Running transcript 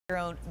your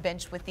own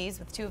bench with these,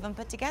 with two of them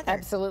put together.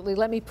 Absolutely.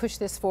 Let me push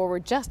this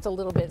forward just a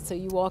little bit so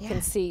you all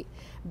can see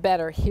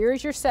better.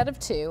 Here's your set of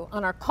two.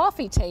 On our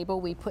coffee table,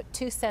 we put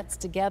two sets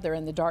together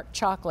in the dark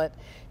chocolate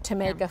to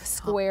make a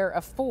square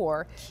of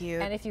 4.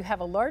 Cute. And if you have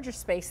a larger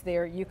space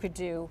there, you could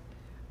do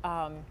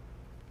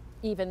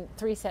even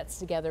 3 sets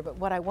together. But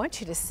what I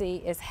want you to see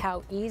is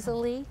how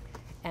easily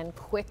and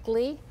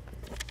quickly.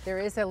 There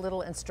is a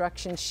little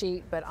instruction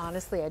sheet, but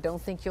honestly, I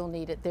don't think you'll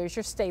need it. There's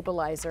your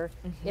stabilizer.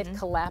 It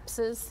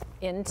collapses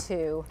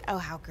into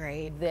how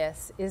great.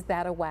 this. Is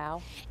that a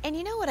wow? And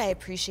you know what I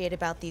appreciate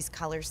about these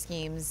color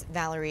schemes,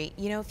 Valerie?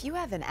 You know, if you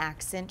have an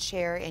accent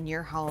chair in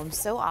your home,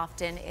 so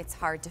often it's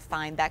hard to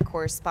find that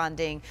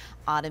corresponding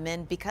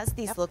ottoman because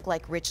these look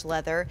like rich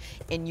leather.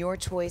 In your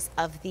choice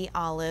of the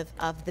olive,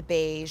 of the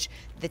beige,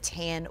 the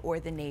tan, or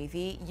the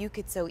navy, you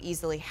could so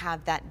easily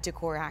have that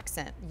decor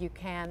accent. You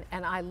can,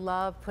 and I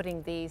love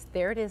putting these.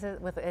 There it is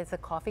as a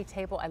coffee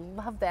table. I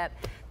love that.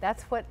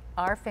 That's what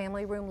our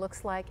family room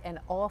looks like, and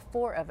all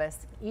 4 of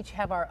us each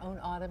have our own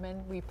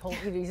ottoman. We pull,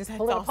 you just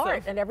pull it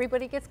apart, and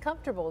everybody gets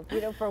comfortable,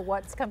 you know, for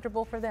what's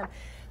comfortable for them.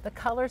 The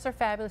colors are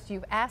fabulous.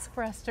 You've asked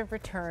for us to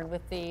return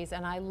with these,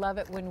 and I love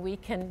it when we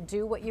can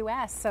do what you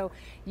ask. So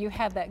you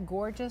have that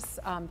gorgeous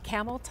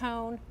camel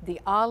tone, the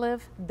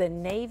olive, the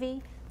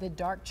navy, the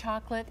dark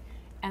chocolate,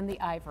 and the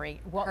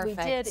ivory. What we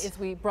did is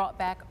we brought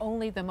back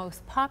only the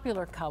most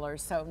popular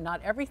colors, so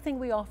not everything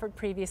we offered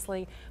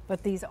previously,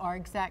 but these are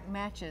exact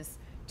matches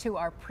to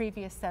our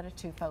previous set of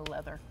 2 faux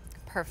leather.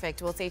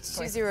 Perfect. Well, it's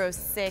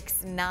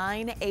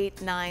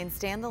H206989.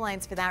 Stay on the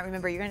lines for that.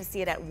 Remember, you're going to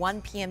see it at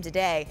 1 p.m.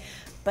 today.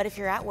 But if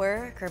you're at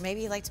work or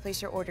maybe you'd like to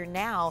place your order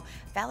now,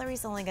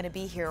 Valerie's only going to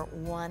be here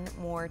one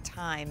more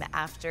time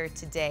after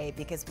today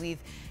because we've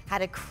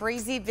had a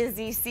crazy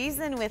busy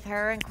season with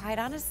her. And quite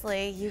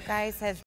honestly, you guys have